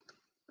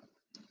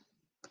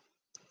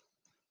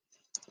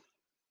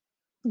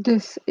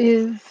This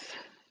is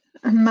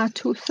my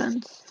 2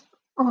 cents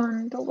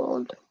on the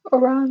world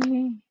around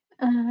me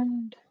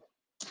and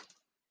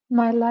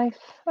my life,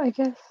 I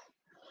guess.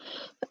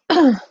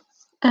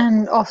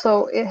 And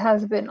also, I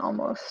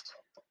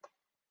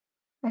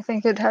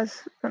think it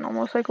has been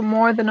almost like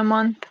more than a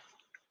month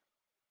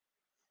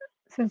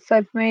since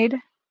I've made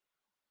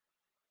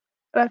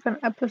like an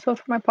episode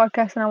for my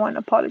podcast, and I want to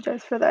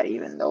apologize for that,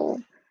 even though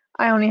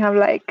I only have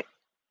like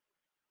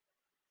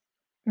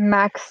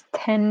max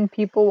 10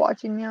 people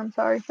watching me. I'm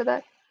sorry for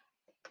that.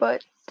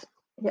 But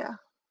yeah,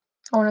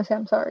 I want to say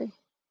I'm sorry.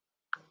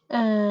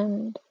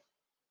 And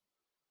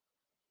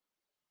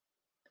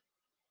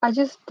I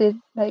just did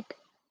like,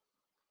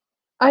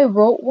 I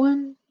wrote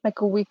one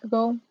like a week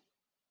ago,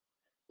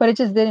 but it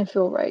just didn't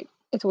feel right.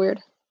 It's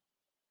weird.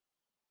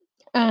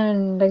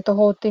 And like the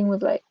whole thing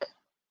with like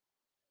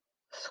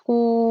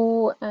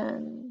school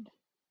and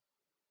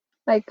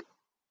like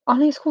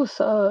online school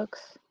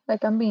sucks.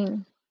 Like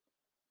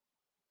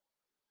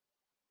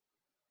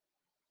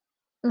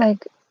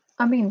like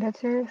I'm being dead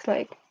serious.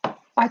 Like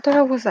I thought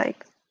I was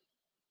like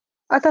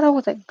I thought I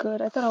was like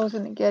good. I thought I was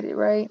gonna get it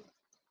right.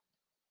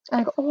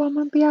 Like, oh, I'm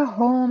gonna be at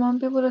home. I'm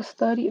gonna be able to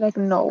study. Like,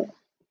 no.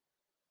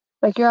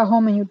 Like you're at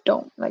home and you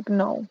don't. Like,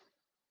 no.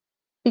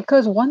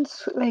 Because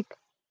once like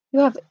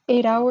you have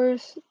 8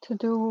 hours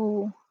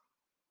you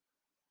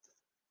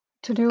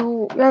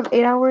have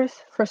 8 hours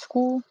for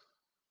school,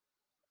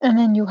 and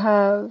then you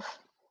have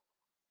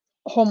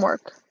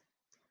homework.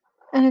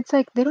 And it's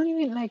like they don't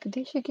even like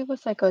they should give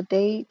us like a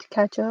day to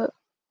catch up.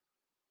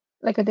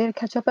 Like a day to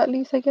catch up at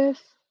least, I guess.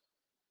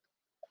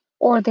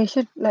 Or they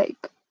should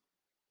like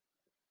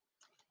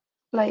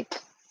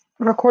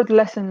record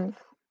lessons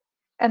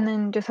and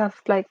then just have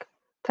like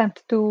time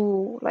to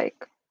do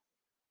like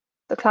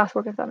the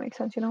classwork, if that makes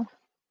sense, you know?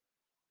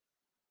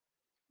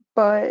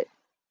 But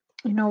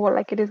you know what,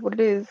 like it is what it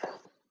is.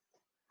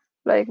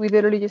 Like we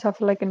literally just have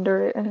to like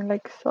endure it, and it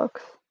like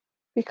sucks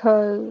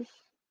because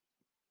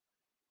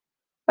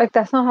like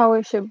that's not how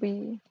it should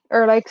be.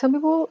 Or like some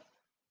people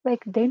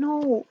like they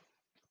know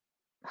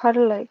how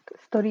to like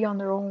study on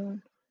their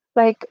own.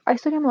 Like I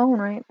study on my own,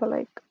 right? But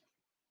like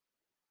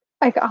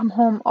I'm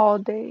home all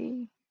day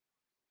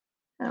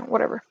and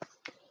whatever.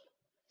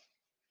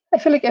 I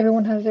feel like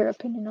everyone has their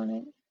opinion on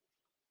it.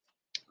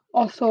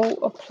 Also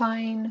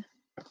applying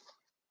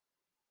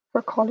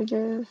for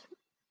colleges.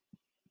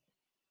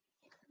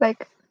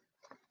 Like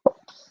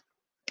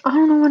I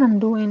don't know what I'm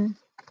doing.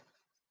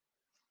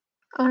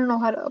 I don't know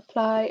how to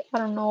apply. I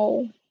don't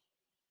know.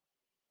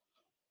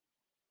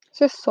 It's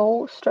just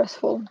so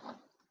stressful.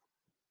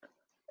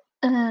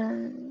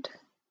 And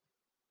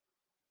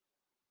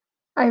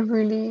I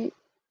really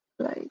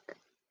like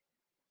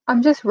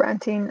I'm just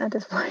ranting at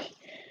this point.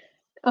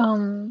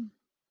 Um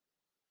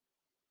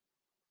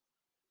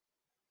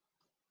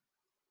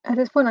at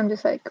this point I'm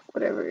just like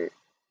whatever.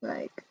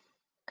 Like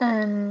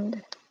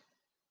and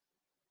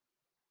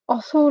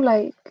also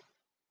like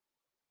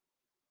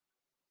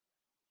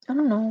I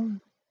don't know.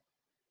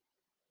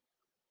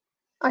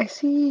 I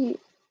see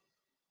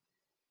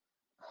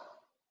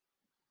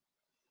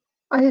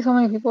I see so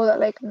many people that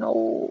like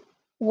know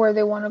where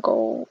they want to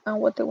go and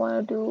what they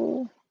want to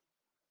do,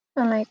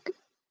 and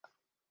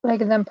like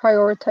them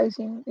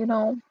prioritizing, you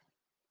know.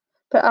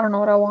 But I don't know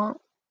what I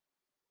want.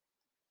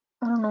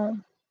 I don't know.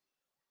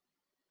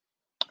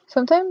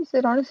 Sometimes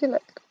it honestly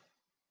like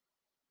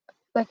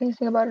when you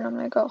think about it, I'm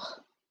like, oh,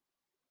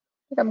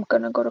 like I'm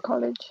gonna go to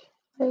college.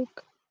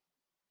 Like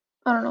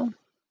I don't know.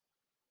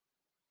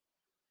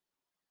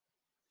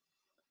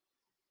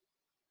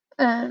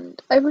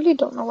 And I really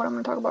don't know what I'm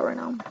gonna talk about right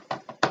now.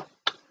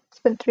 It's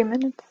been 3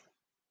 minutes.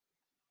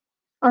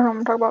 I don't know what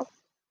I'm gonna talk about.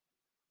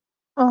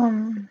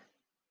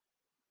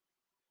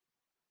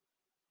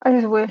 I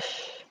just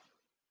wish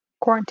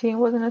quarantine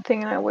wasn't a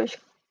thing, and I wish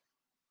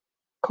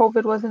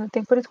COVID wasn't a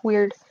thing. But it's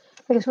weird.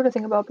 Like I sort of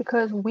think about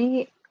because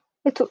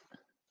it's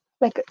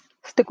like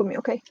stick with me,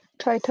 okay?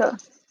 Try to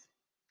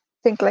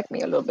think like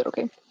me a little bit,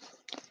 okay?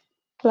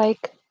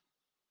 Like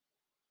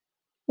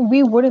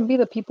we wouldn't be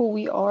the people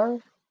we are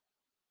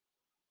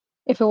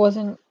if it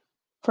wasn't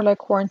for like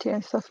quarantine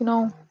and stuff, you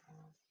know?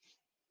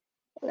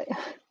 Like,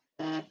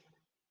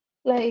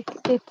 like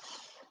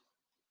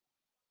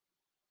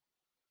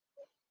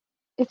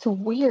it's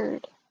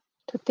weird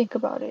to think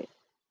about it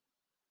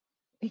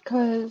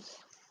because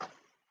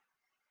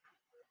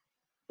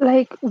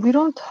like we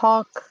don't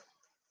talk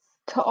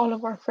to all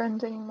of our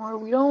friends anymore.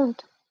 We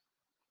don't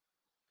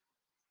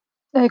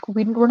like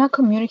we're not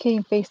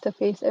communicating face to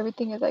face.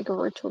 Everything is like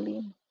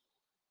virtually.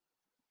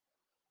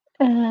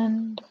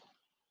 And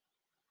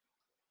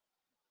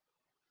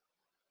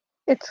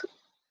it's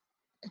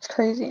it's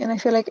crazy, and I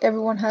feel like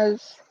everyone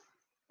has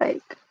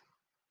like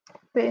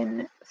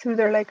been through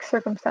their like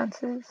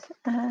circumstances,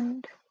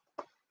 and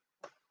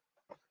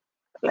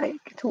like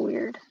it's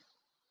weird.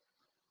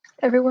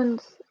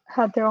 Everyone's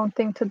had their own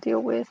thing to deal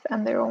with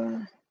and their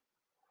own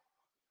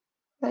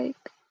like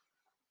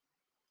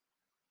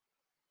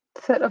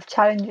set of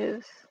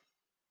challenges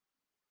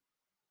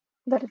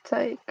that it's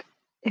like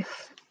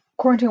if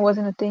quarantine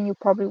wasn't a thing, you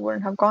probably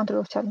wouldn't have gone through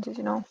those challenges,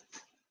 you know.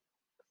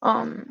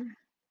 Um,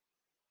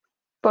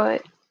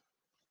 but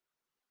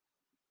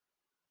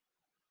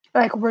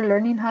like we're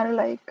learning how to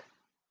like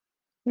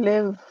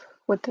live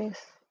with this.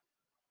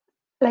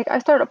 Like I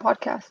started a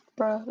podcast,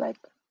 bro, like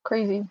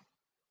crazy.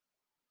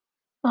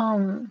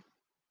 Um,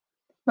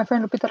 my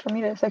friend Lupita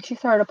Ramirez, like she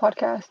started a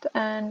podcast,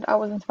 and I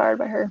was inspired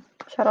by her.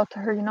 Shout out to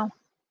her, you know.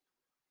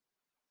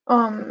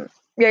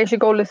 Yeah, you should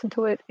go listen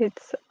to it.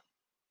 It's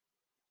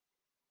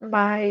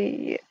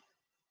my.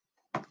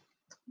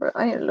 Bro,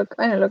 I need to look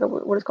up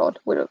what it's called.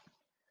 Wait up.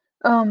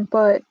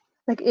 But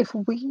like if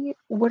we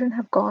wouldn't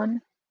have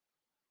gone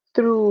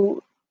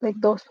through like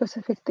those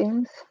specific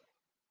things,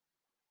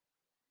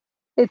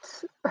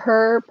 it's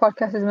her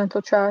podcast is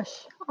Mental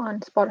Trash on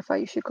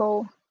Spotify. You should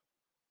go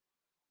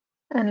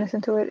and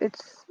listen to it.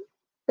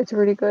 It's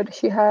really good.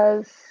 She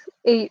has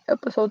 8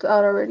 episodes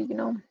out already, you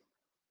know.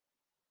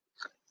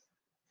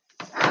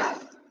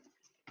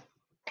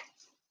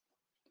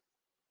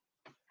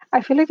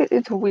 I feel like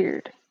it's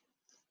weird.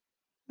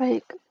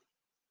 Like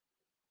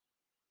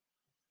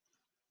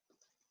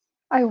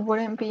I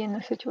wouldn't be in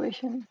the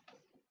situation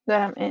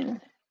that I'm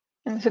in.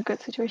 And it's a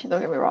good situation,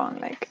 don't get me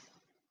wrong.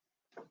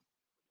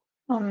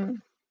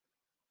 Um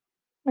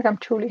like I'm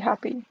truly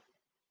happy.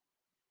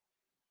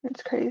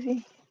 It's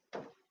crazy.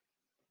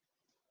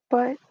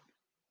 But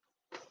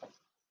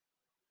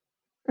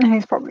and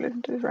he's probably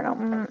listening to this right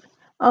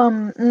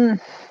now.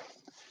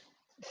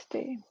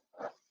 Stay.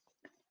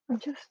 I'm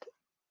just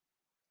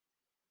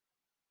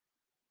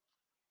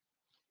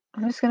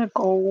I'm just gonna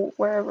go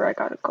wherever I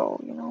gotta go,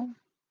 you know?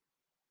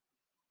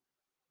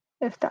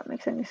 If that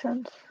makes any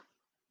sense.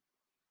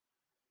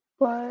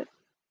 But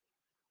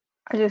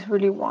I just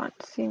really want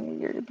senior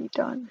year to be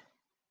done.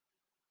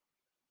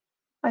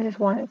 I just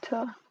wanted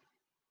to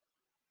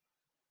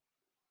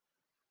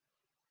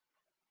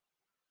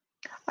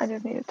I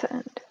just need it to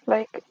end.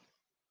 Like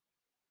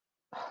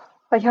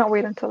I can't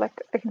wait until like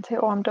I can say,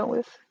 oh, I'm done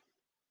with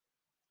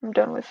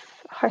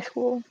high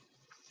school.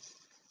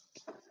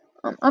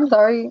 I'm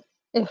sorry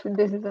if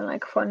this isn't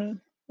like funny.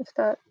 If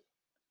that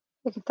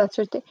like if that's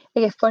your thing,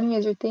 like if funny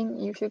is your thing,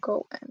 you should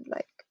go and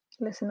like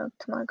listen up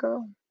to my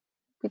girl,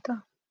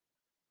 Pita.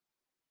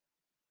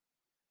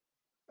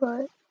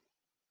 But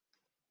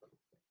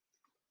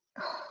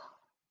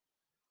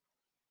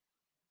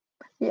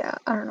yeah,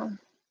 I don't know.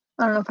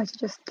 I don't know if I should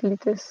just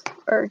delete this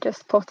or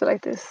just post it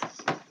like this.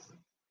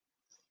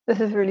 This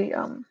is really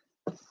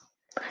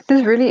this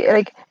is really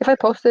like if I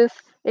post this,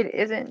 it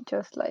isn't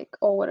just like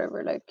oh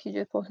whatever, like you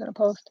just posted a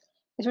post.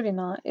 It's really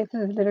not. It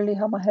is literally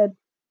how my head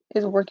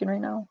is working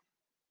right now.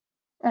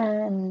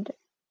 And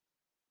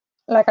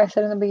like I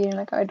said in the beginning,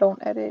 like I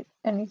don't edit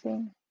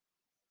anything.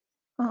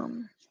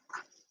 Um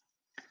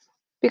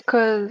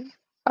because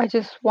I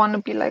just want to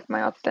be like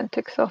my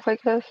authentic self, I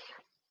guess.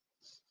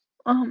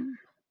 Um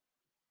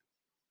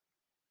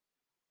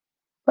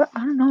but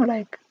I don't know,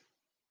 like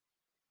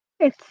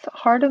it's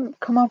hard to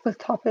come up with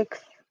topics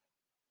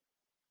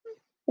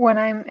when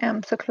I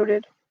am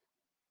secluded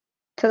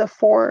to the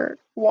four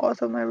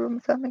walls of my room,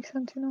 if that makes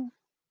sense, you know.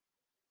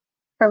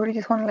 I really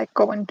just want to like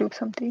go and do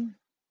something.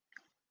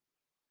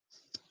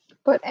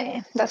 But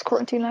that's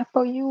quarantine life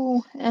for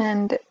you,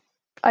 and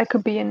I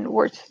could be in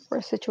worse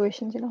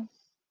situations, you know.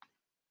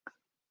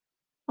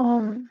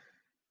 Um,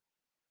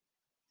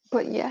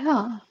 but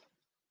yeah,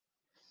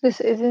 this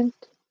isn't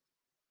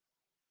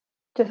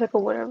just like a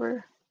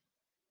whatever.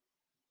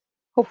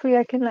 Hopefully,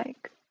 I can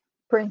like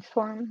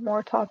brainstorm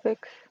more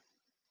topics.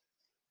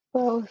 But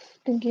I was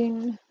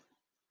thinking,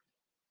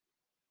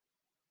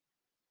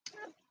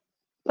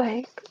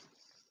 like,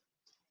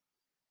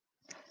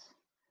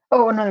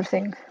 oh, another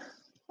thing.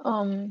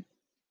 Um,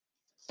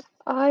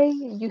 I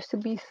used to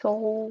be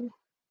so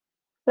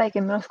like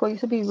in middle school. I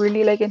used to be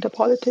really like into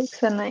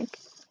politics, and like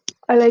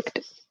I liked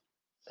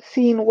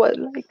seeing what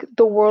like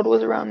the world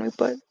was around me,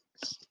 but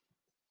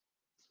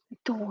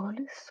the world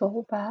is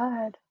so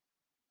bad.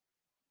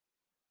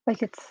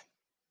 Like it's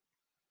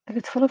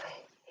full of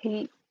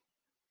hate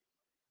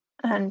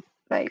and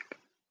like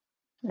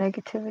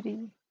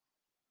negativity.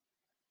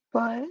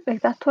 But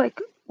like that's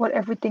like what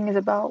everything is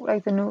about.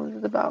 Like the news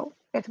is about.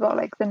 It's about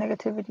like the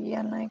negativity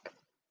and like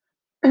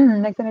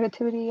like the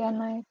negativity and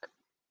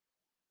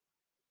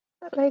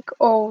like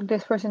oh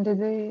this person did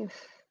this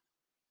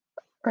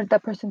or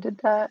that person did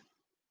that.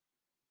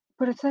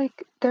 But it's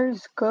like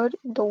there's good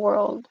in the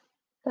world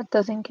that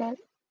doesn't get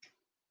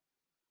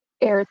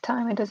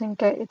airtime. It doesn't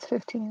get its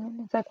 15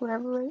 minutes, like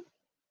whatever, right?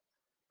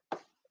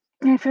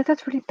 And I feel like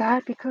that's really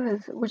bad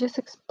because we're just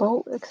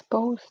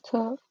exposed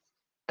to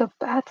the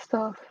bad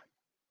stuff,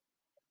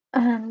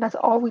 and that's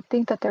all we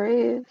think that there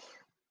is.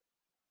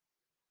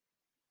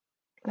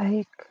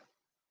 Like,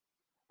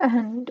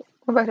 and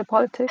going back to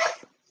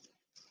politics,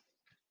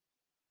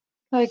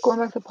 like going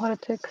back to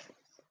politics,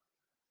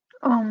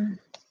 um,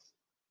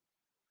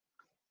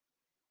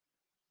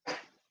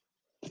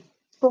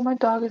 but my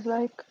dog is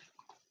like,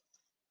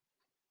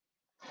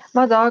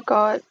 my dog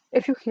got.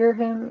 If you hear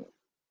him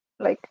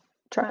like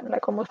trying,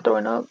 like almost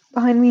throwing up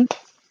behind me,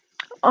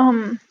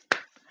 um,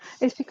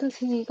 It's because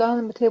he got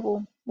on the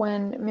table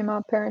when me and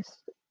my parents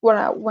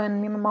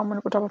when me and my mom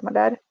went to go drop off my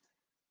dad.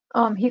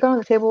 He got on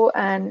the table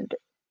and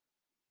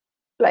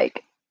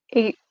like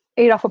ate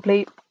ate off a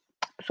plate.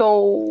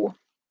 So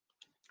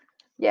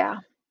yeah,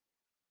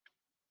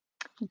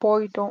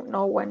 boy don't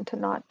know when to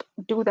not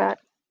do that.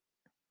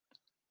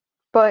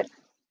 But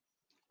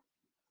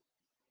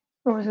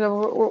what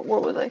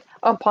was I?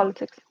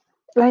 Politics.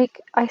 Like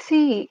I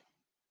see,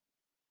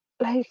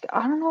 like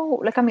I don't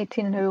know, like I'm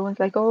 18 and everyone's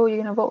like, oh, you're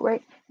gonna vote,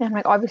 right? And I'm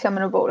like, obviously I'm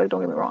gonna vote. Like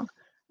don't get me wrong.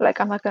 Like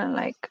I'm not gonna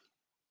like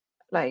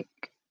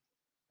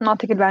not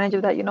take advantage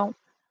of that, you know.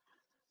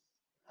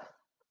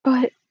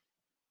 But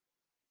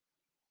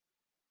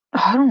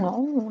I don't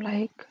know,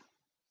 like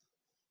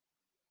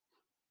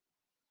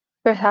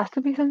there has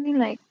to be something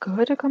like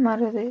good to come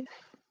out of this.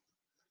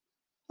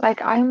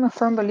 Like I'm a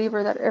firm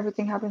believer that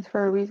everything happens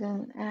for a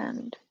reason,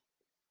 and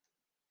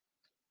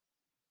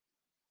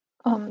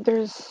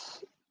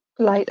there's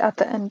light at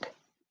the end,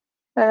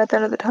 light at the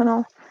end of the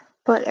tunnel.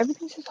 But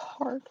everything's just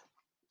hard.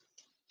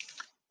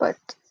 But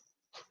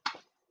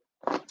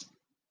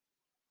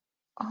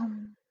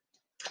um,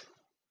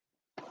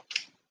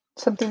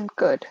 something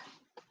good,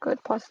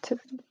 good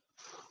positivity.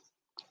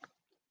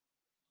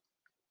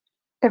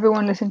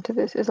 Everyone listening to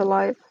this is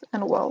alive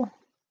and well,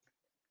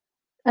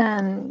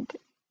 and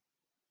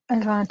I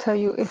just want to tell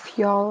you if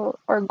y'all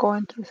are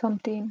going through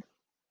something,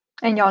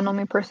 and y'all know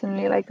me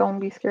personally, like don't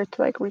be scared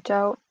to like reach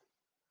out.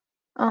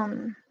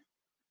 Um,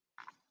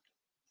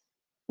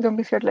 don't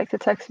be scared like to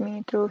text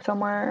me through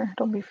somewhere.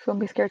 Don't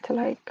be scared to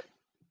like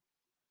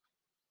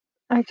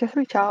just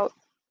reach out.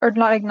 Or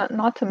not like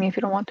not to me if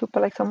you don't want to,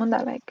 but like someone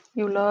that like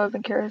you love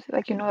and cares,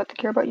 like you know that they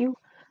care about you.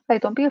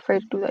 Like don't be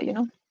afraid to do that, you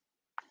know?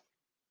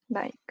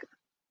 Like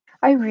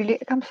I really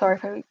like, I'm sorry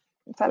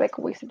if I like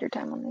wasted your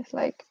time on this.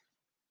 Like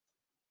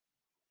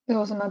it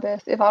wasn't my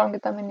best. If I don't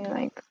get that many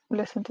like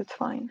listens, it's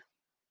fine.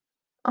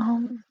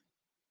 Um,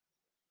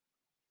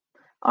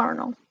 I don't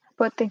know.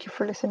 But thank you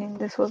for listening.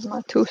 This was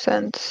my 2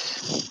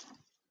 cents.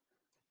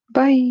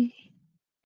 Bye.